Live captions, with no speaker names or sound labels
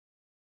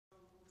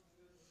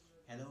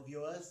Hello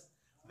viewers,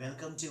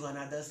 welcome to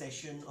another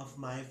session of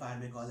my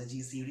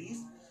pharmacology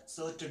series.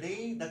 So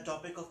today the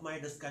topic of my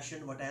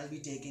discussion, what I'll be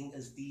taking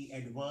is the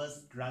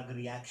adverse drug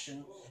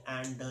reaction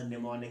and the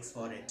mnemonics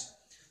for it.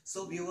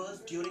 So viewers,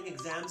 during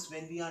exams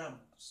when we are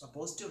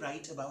supposed to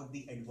write about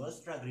the adverse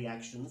drug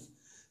reactions,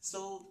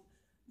 so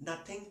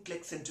nothing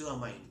clicks into our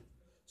mind.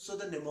 So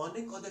the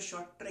mnemonic or the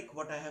short trick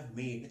what I have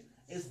made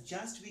is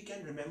just we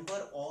can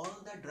remember all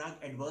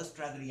the adverse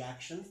drug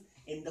reactions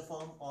in the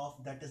form of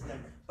that is that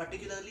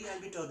particularly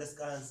I'll be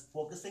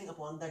focusing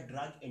upon the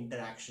drug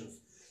interactions.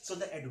 So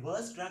the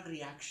adverse drug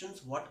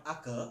reactions what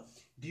occur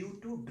due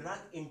to drug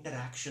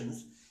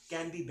interactions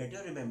can be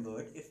better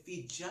remembered if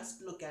we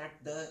just look at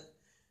the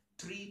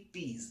three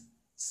P's.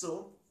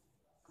 So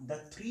the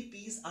three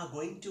P's are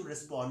going to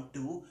respond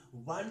to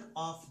one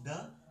of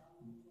the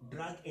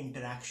drug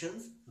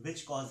interactions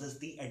which causes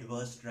the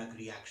adverse drug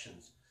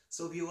reactions.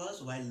 So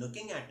viewers, while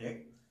looking at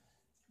it,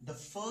 the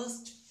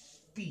first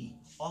P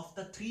of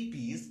the three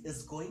P's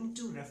is going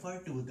to refer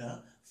to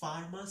the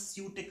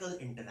pharmaceutical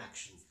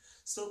interactions.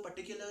 So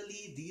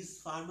particularly these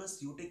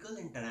pharmaceutical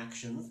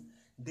interactions,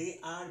 they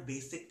are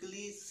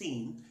basically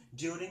seen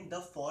during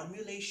the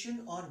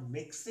formulation or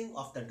mixing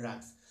of the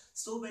drugs.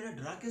 So when a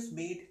drug is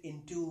made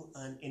into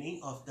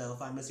any of the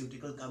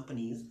pharmaceutical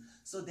companies,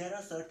 so there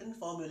are certain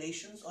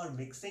formulations or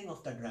mixing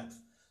of the drugs.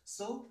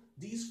 So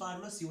these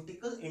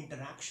pharmaceutical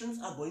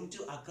interactions are going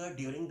to occur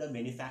during the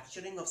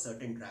manufacturing of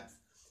certain drugs.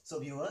 So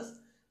viewers,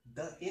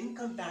 the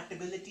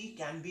incompatibility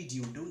can be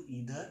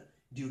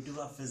due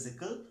to a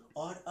physical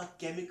or a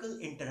chemical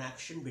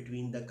interaction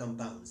between the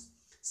compounds.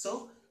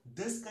 So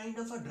this kind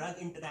of a drug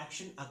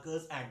interaction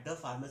occurs at the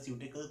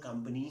pharmaceutical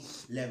company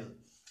level.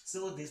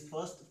 So the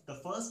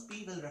first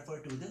P will refer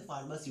to the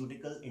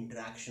pharmaceutical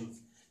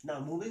interactions. Now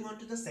moving on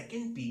to the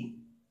second P.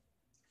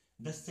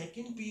 The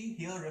second P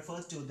here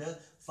refers to the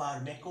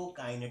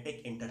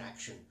pharmacokinetic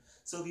interaction.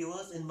 So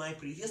viewers, in my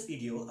previous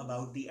video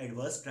about the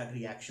adverse drug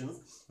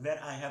reactions, where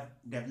I have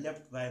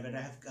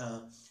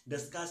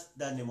discussed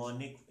the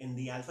mnemonic in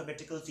the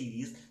alphabetical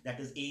series, that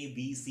is A,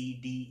 B, C,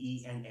 D,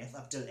 E and F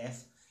up till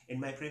F. In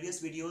my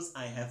previous videos,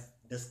 I have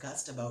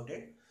discussed about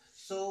it.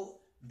 So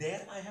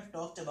there I have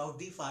talked about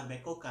the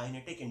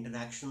pharmacokinetic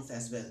interactions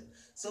as well.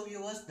 So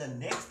viewers, the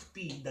next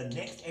P, the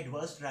next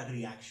adverse drug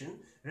reaction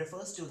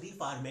refers to the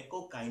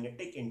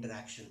pharmacokinetic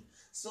interaction.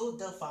 So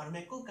the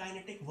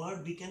pharmacokinetic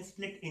word we can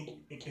split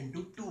it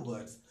into two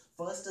words.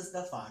 First is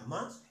the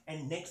pharma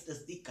and next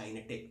is the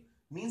kinetic.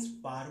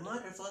 Means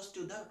pharma refers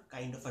to the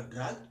kind of a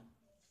drug,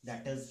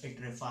 that is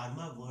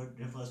pharma word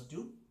refers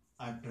to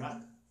a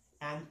drug,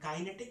 and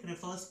kinetic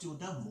refers to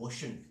the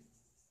motion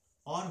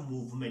or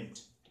movement.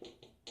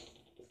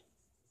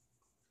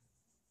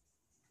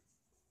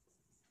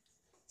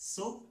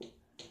 So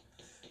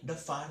the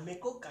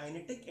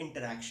pharmacokinetic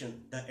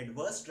interaction, the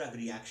adverse drug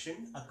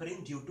reaction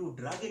occurring due to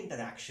drug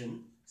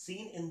interaction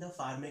seen in the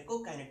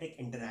pharmacokinetic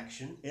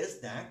interaction is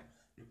that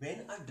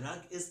when a drug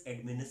is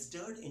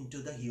administered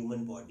into the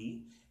human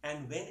body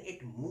and when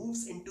it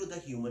moves into the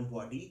human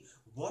body,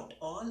 what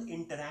all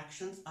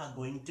interactions are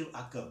going to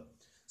occur.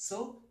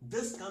 So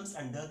this comes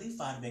under the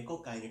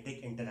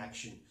pharmacokinetic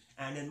interaction.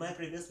 And in my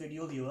previous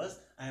video viewers,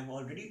 I have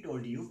already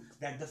told you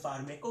that the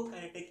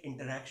pharmacokinetic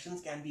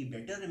interactions can be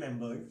better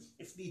remembered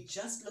if we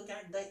just look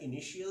at the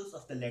initials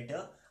of the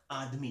letter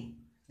ADMI,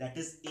 that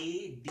is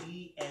A,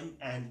 D, M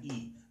and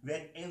E,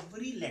 where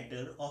every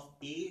letter of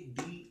A,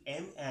 D,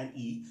 M and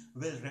E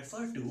will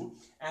refer to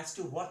as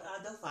to what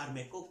are the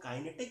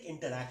pharmacokinetic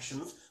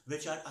interactions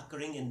which are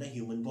occurring in the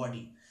human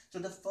body. So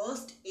the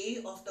first A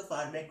of the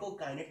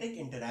pharmacokinetic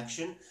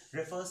interaction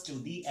refers to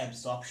the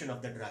absorption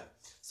of the drug.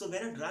 So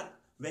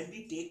when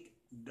we take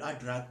a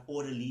drug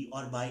orally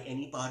or by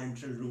any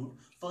parenteral route,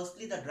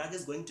 firstly the drug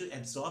is going to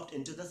absorb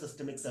into the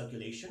systemic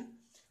circulation.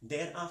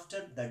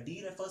 Thereafter, the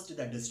D refers to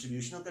the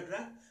distribution of the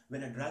drug.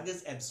 When a drug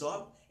is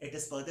absorbed, it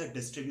is further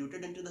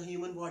distributed into the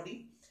human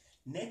body.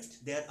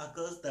 Next, there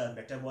occurs the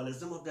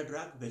metabolism of the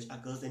drug, which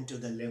occurs into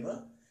the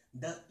liver.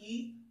 The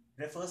E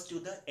refers to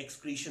the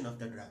excretion of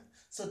the drug.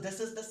 So this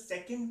is the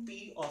second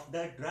P of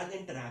the drug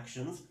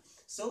interactions.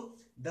 So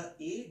the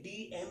A,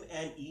 D, M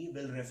and E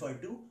will refer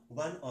to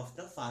one of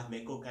the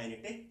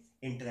pharmacokinetic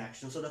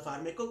interactions. So the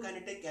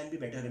pharmacokinetic can be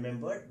better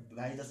remembered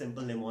by the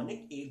simple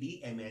mnemonic A,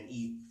 D, M and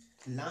E.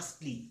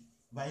 Lastly,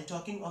 while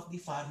talking of the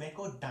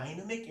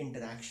pharmacodynamic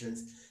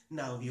interactions,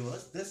 now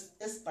viewers, this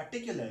is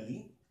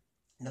particularly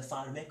the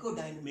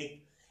pharmacodynamic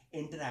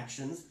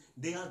interactions,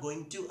 they are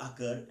going to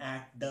occur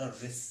at the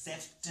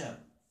receptor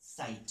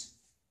site,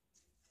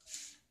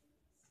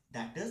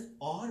 that is,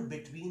 or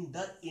between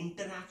the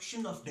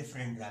interaction of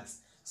different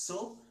drugs.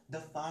 So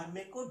the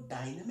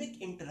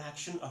pharmacodynamic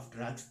interaction of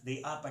drugs,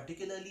 they are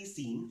particularly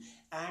seen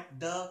at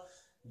the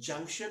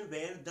junction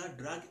where the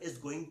drug is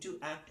going to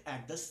act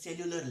at the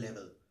cellular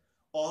level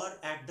or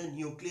at the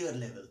nuclear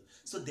level.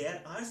 So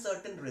there are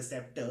certain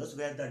receptors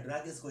where the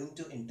drug is going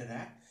to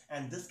interact,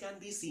 and this can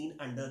be seen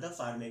under the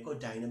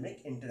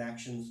pharmacodynamic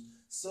interactions.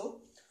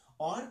 So,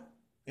 or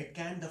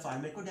the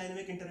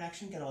pharmacodynamic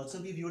interaction can also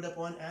be viewed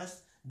upon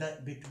as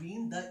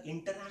between the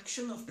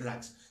interaction of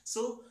drugs.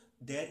 So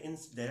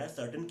there are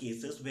certain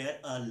cases where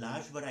a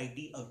large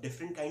variety of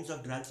different kinds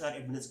of drugs are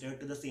administered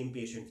to the same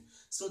patient.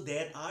 So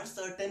there are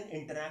certain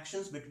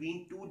interactions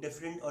between two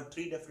different or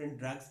three different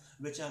drugs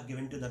which are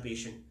given to the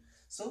patient.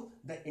 So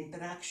the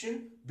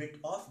interaction bit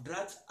of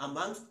drugs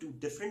amongst two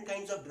different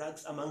kinds of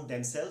drugs among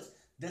themselves,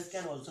 this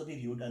can also be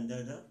viewed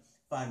under the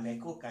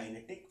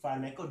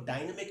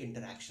pharmacodynamic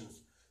interactions.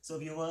 So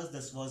viewers,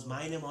 this was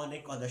my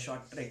mnemonic or the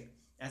short trick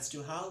as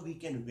to how we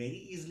can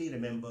very easily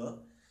remember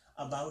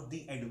about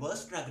the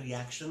adverse drug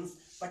reactions,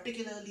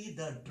 particularly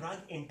the drug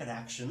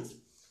interactions.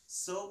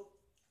 So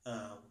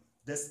uh,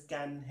 this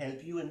can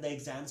help you in the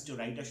exams to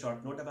write a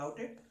short note about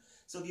it.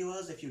 So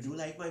viewers, if you do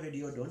like my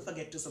video, don't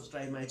forget to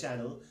subscribe my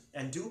channel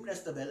and do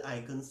press the bell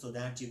icon so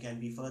that you can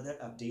be further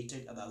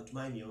updated about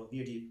my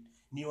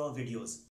newer videos.